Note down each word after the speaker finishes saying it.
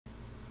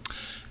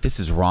This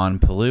is Ron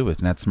Palou with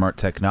NetSmart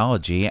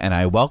Technology, and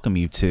I welcome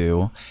you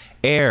to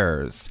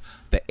AIRS,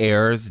 the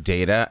AIRS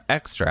data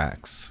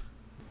extracts.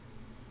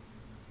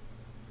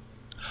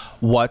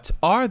 What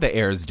are the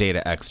AIRS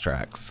data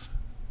extracts?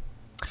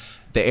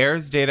 The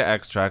AIRS data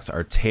extracts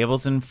are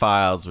tables and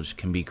files which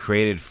can be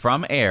created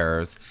from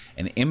AIRS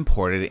and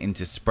imported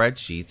into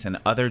spreadsheets and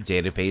other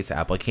database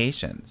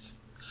applications.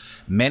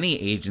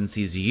 Many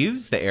agencies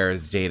use the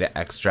AIRS data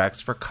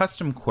extracts for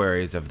custom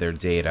queries of their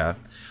data,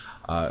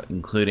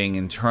 including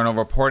internal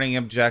reporting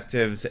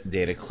objectives,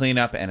 data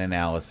cleanup, and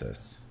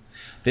analysis.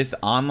 This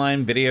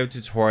online video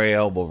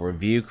tutorial will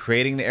review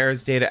creating the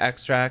AIRS data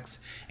extracts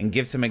and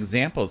give some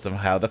examples of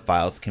how the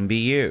files can be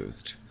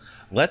used.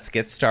 Let's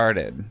get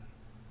started.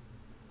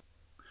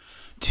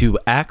 To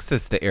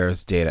access the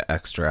AIRS data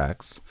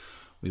extracts,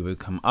 we would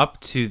come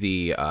up to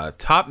the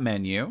top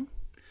menu,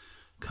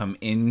 come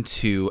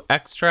into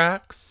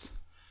Extracts,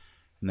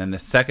 and then the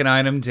second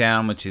item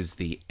down, which is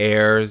the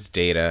AIRS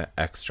data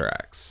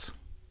extracts.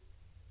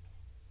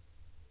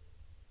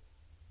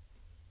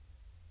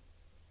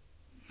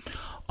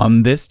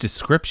 On this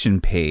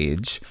description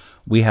page,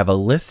 we have a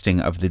listing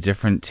of the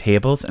different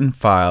tables and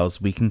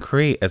files we can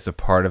create as a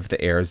part of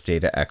the AIRS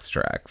data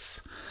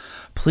extracts.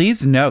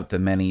 Please note the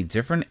many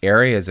different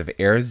areas of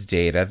AIRS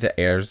data the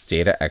AIRS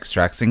data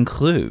extracts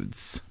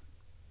includes.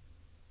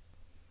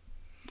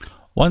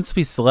 Once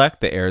we select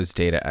the AIRS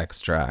data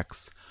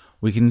extracts,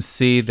 we can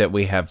see that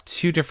we have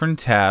two different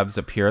tabs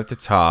up here at the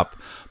top,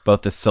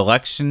 both the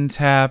Selection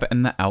tab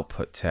and the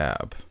Output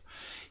tab.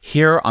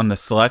 Here on the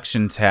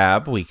Selection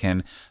tab, we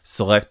can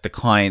select the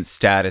client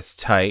status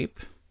type.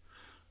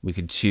 We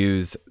could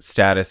choose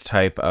status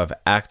type of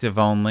active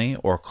only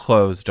or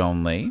closed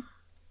only.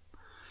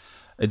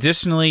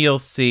 Additionally, you'll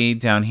see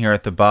down here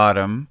at the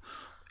bottom,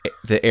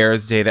 the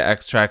AIRS data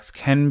extracts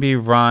can be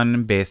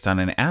run based on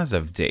an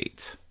as-of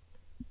date.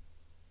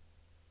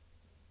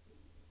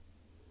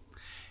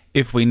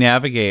 If we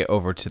navigate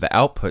over to the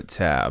Output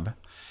tab,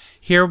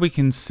 here we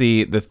can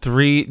see the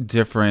three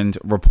different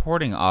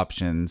reporting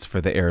options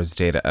for the AIRS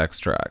data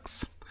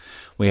extracts.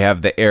 We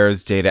have the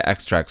AIRS data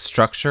extract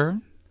structure,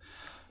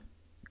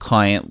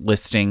 client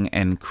listing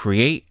and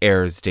create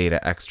AIRS data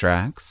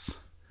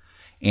extracts,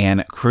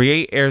 and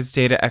create AIRS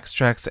data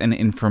extracts and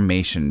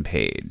information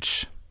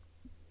page.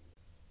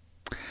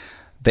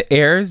 The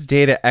AIRS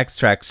data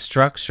extract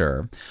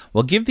structure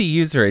will give the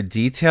user a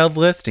detailed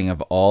listing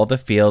of all the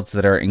fields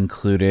that are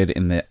included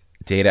in the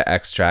data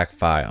extract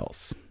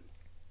files.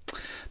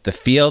 The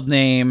field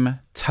name,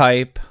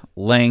 type,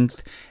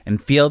 length,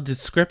 and field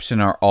description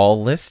are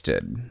all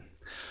listed.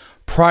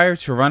 Prior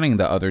to running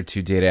the other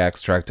two data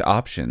extract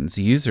options,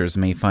 users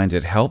may find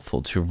it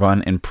helpful to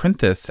run and print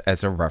this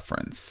as a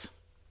reference.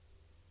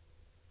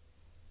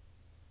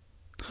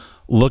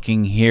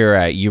 Looking here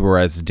at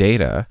URS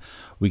data,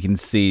 we can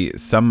see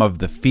some of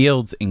the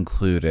fields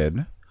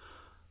included: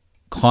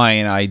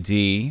 client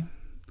ID,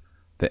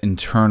 the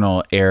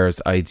internal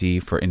AIRS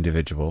ID for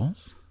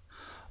individuals,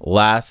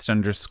 last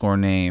underscore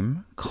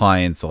name,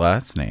 client's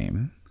last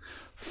name,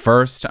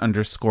 first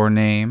underscore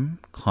name,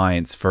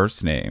 client's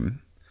first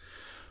name.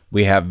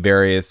 We have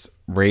various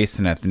race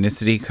and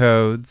ethnicity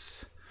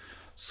codes.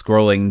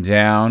 Scrolling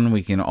down,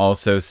 we can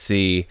also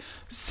see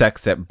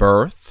sex at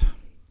birth,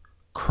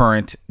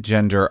 current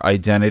gender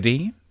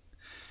identity,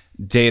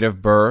 date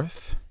of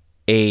birth,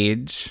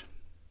 age.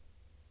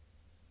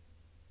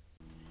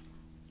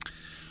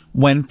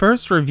 When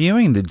first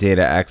reviewing the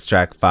data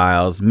extract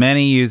files,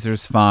 many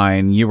users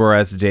find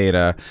URS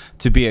data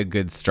to be a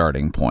good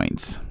starting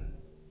point.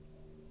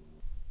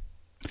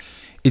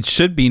 It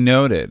should be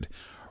noted,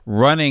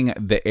 running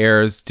the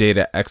AIRS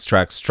data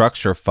extract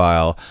structure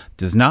file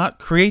does not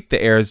create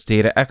the AIRS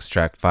data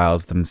extract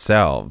files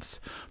themselves.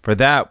 For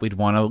that, we'd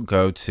want to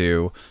go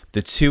to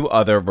the two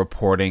other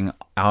reporting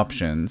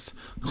options: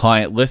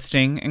 client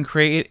listing and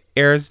create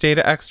AIRS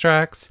data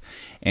extracts,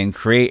 and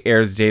create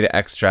AIRS data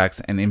extracts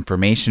and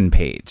information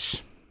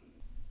page.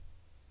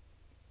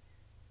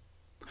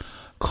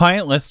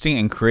 Client listing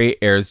and create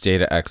AIRS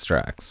data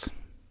extracts.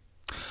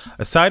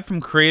 Aside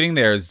from creating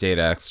the AIRS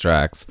data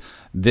extracts,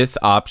 this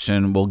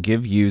option will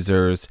give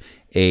users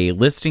a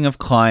listing of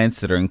clients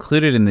that are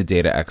included in the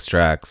data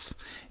extracts,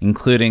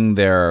 including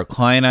their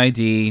client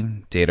ID,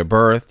 date of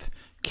birth,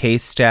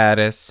 case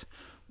status,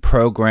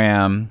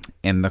 program,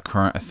 and the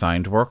current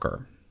assigned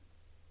worker.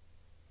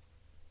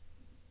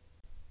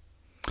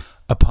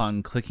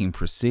 Upon clicking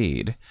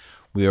Proceed,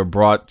 we are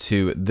brought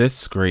to this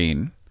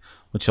screen,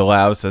 which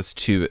allows us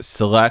to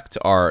select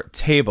our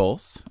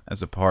tables.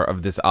 As a part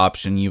of this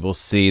option, you will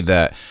see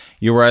that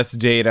URS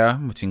data,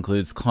 which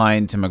includes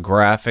client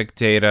demographic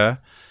data,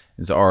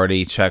 is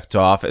already checked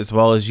off, as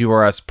well as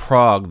URS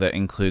prog that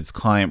includes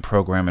client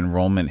program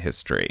enrollment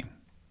history.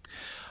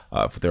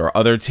 If there are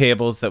other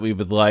tables that we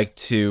would like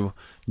to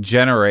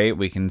generate,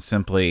 we can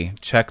simply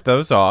check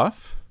those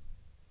off.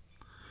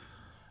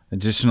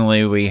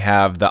 Additionally, we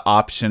have the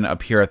option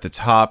up here at the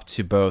top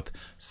to both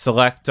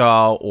select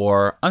all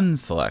or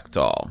unselect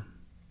all.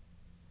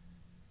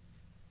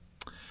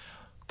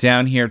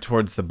 Down here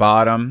towards the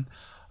bottom,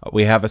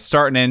 We have a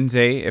start and end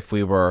date if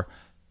we were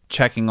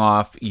checking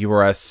off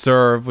URS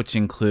serve, which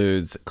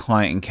includes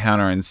client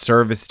encounter and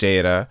service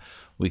data.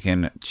 We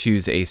can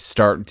choose a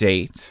start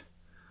date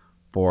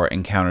for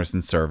encounters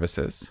and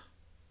services.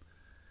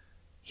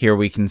 Here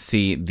we can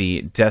see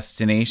the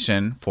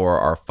destination for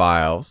our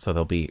files, so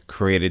they'll be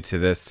created to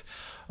this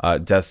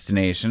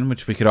destination,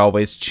 which we could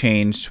always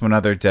change to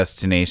another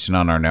destination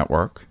on our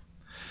network.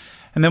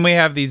 And then we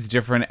have these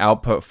different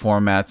output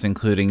formats,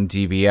 including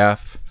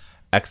DBF,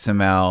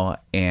 XML,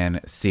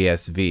 and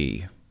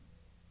CSV.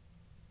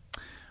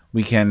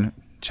 We can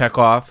check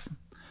off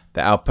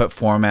the output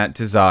format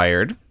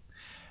desired.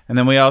 And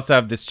then we also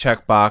have this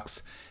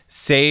checkbox,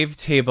 Save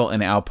Table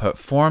and Output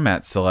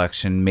Format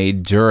Selection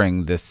made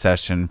during this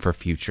session for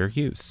future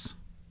use.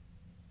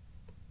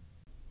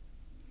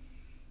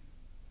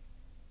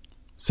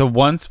 So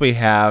once we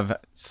have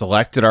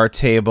selected our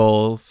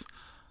tables,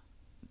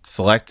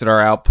 selected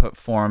our output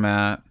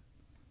format,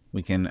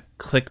 we can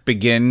click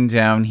Begin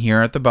down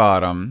here at the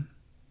bottom.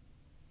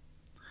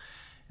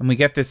 And we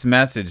get this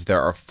message,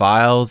 there are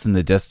files in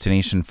the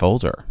destination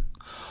folder.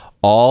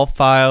 All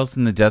files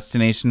in the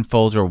destination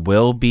folder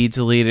will be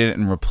deleted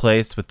and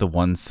replaced with the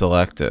ones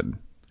selected.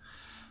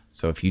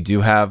 So if you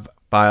do have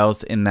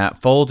files in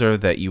that folder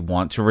that you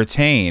want to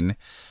retain,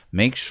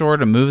 make sure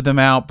to move them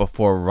out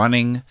before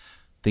running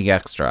the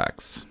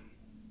extracts.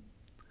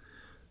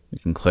 We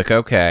can click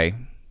OK.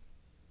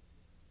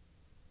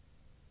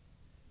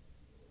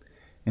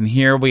 And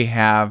here we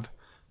have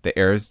the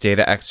AIRS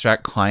data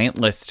extract client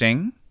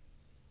listing,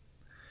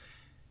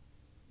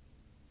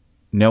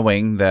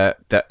 knowing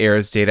that the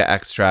AIRS data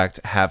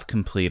extract have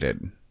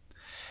completed.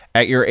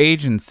 At your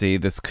agency,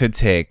 this could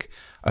take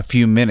a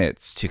few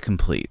minutes to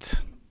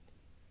complete.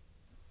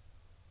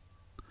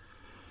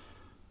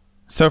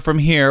 So from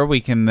here, we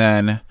can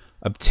then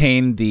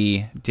obtain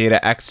the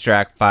data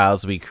extract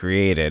files we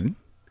created.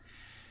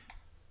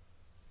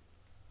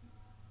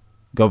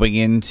 Going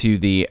into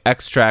the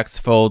extracts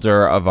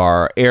folder of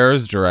our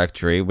AIRS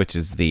directory, which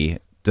is the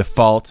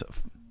default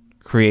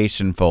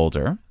creation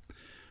folder,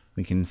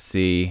 we can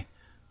see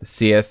the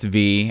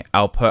CSV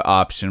output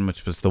option,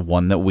 which was the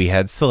one that we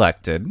had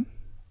selected.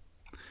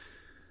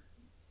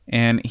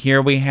 And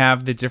here we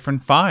have the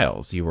different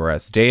files,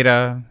 URS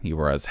data,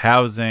 URS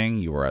housing,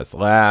 URS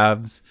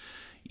labs,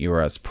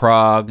 URS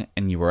prog,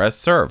 and URS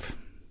serve.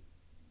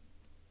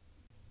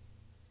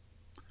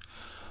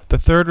 The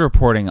third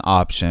reporting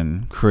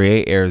option,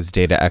 Create AIRS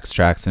Data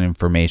Extracts and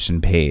Information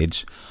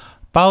page,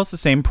 follows the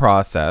same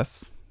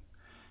process.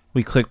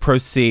 We click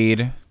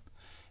Proceed.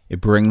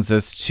 It brings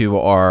us to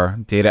our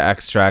data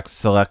extracts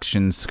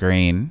selection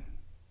screen.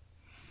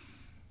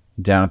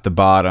 Down at the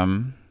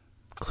bottom,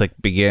 click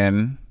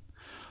Begin.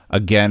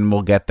 Again,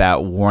 we'll get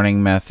that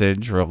warning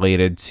message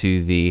related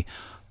to the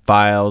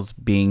files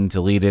being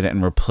deleted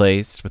and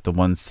replaced with the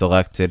ones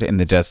selected in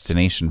the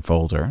destination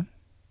folder.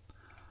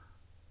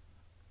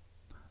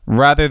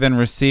 Rather than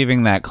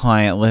receiving that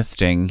client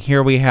listing,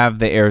 here we have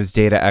the AIRS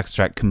Data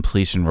Extract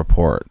Completion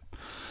Report.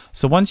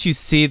 So once you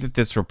see that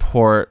this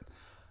report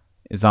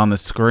is on the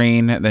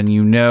screen, then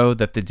you know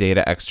that the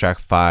data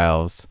extract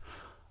files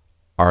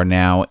are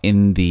now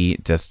in the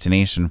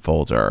destination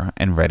folder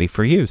and ready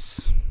for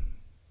use.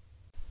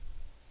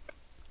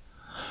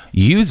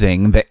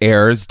 Using the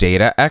AIRS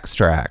data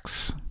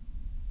extracts.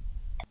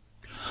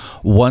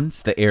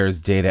 Once the AIRS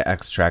data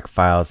extract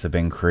files have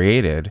been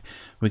created,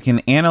 we can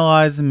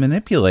analyze and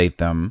manipulate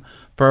them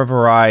for a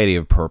variety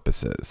of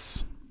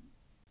purposes.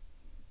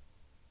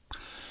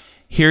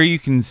 Here you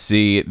can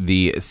see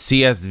the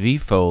CSV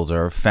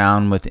folder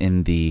found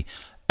within the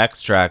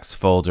extracts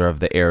folder of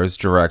the AIRS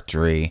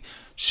directory,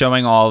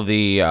 showing all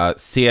the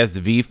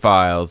CSV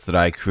files that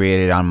I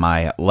created on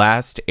my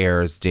last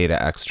AIRS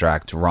data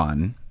extract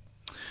run.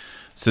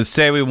 So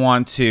say we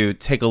want to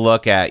take a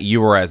look at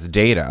URS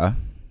data.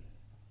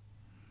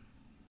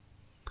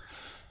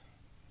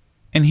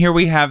 And here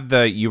we have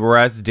the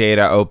URS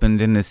data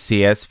opened in the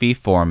CSV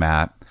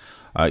format.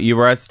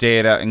 URS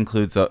data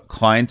includes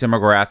client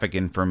demographic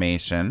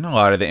information, a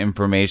lot of the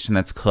information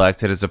that's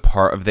collected as a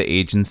part of the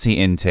agency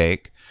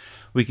intake.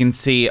 We can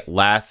see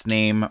last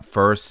name,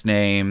 first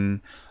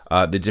name,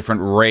 the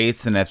different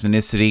race and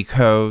ethnicity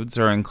codes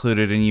are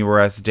included in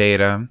URS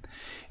data.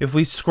 If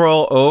we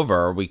scroll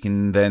over, we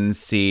can then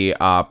see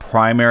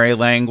primary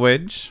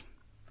language.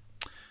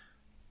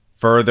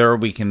 Further,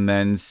 we can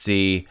then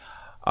see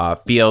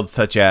fields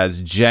such as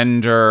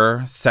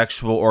gender,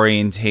 sexual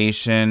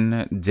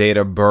orientation, date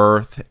of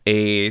birth,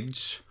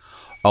 age.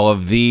 All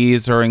of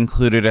these are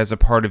included as a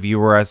part of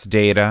URS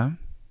data.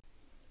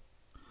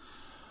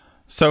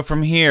 So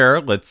from here,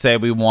 let's say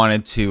we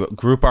wanted to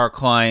group our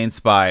clients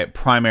by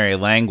primary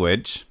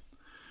language.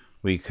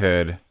 We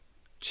could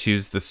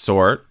choose the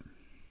sort.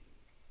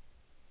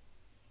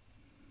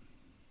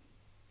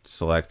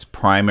 Select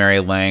primary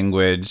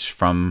language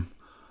from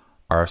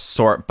our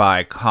sort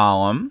by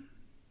column.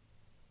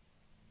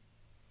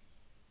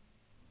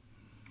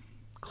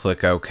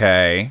 Click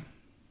OK.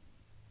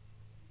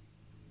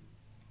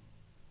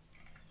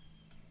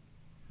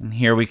 And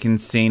here we can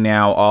see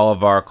now all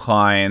of our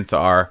clients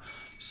are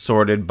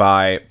sorted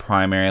by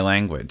primary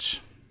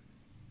language.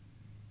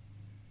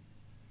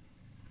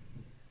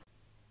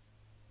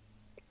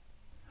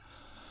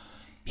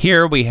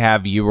 Here we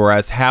have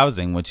URS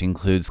housing, which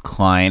includes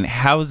client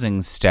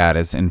housing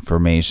status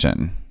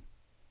information.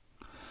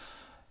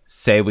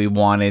 Say we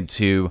wanted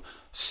to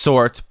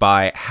sort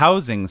by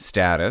housing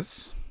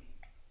status.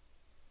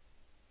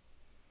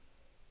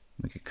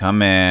 We could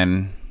come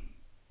in,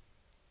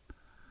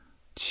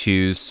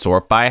 choose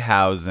sort by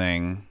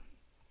housing,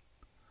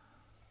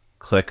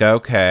 click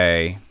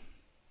OK.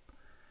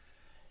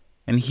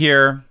 And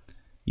here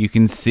you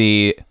can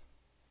see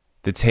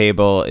the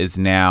table is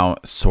now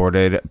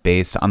sorted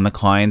based on the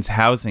client's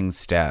housing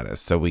status.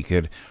 So we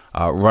could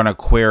run a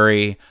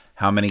query.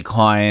 How many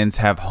clients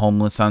have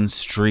homeless on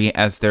street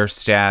as their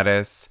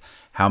status?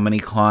 How many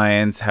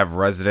clients have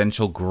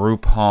residential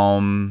group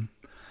home?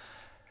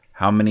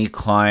 How many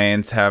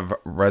clients have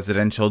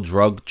residential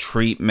drug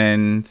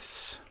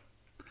treatment?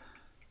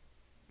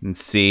 And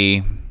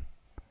see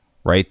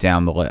right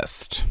down the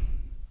list.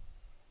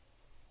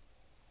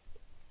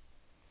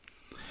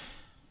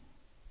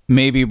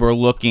 Maybe we're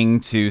looking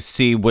to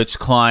see which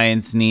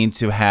clients need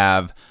to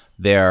have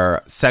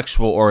their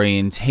sexual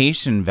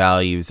orientation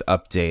values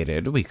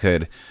updated. We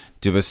could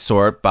do a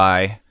sort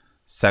by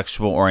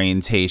sexual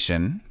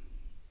orientation.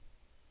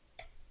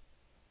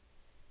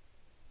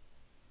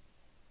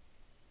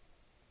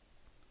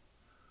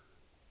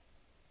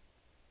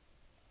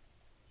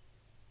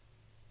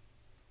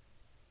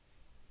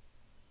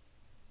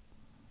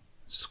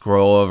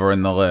 Scroll over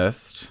in the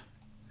list.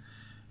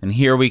 And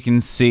here we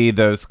can see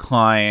those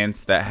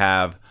clients that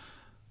have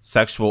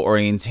sexual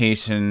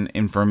orientation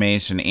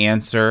information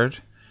answered.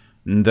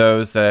 And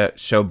those that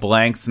show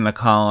blanks in the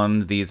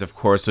column, these of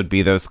course would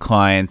be those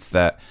clients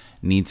that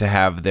need to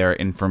have their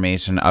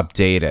information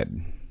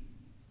updated.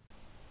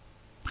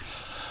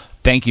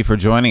 Thank you for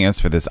joining us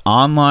for this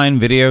online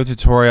video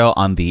tutorial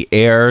on the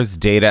AIRS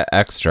data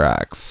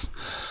extracts.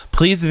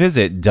 Please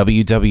visit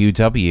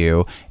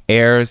www.airsny.org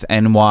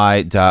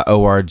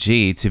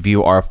to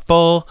view our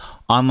full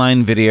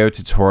online video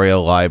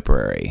tutorial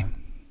library.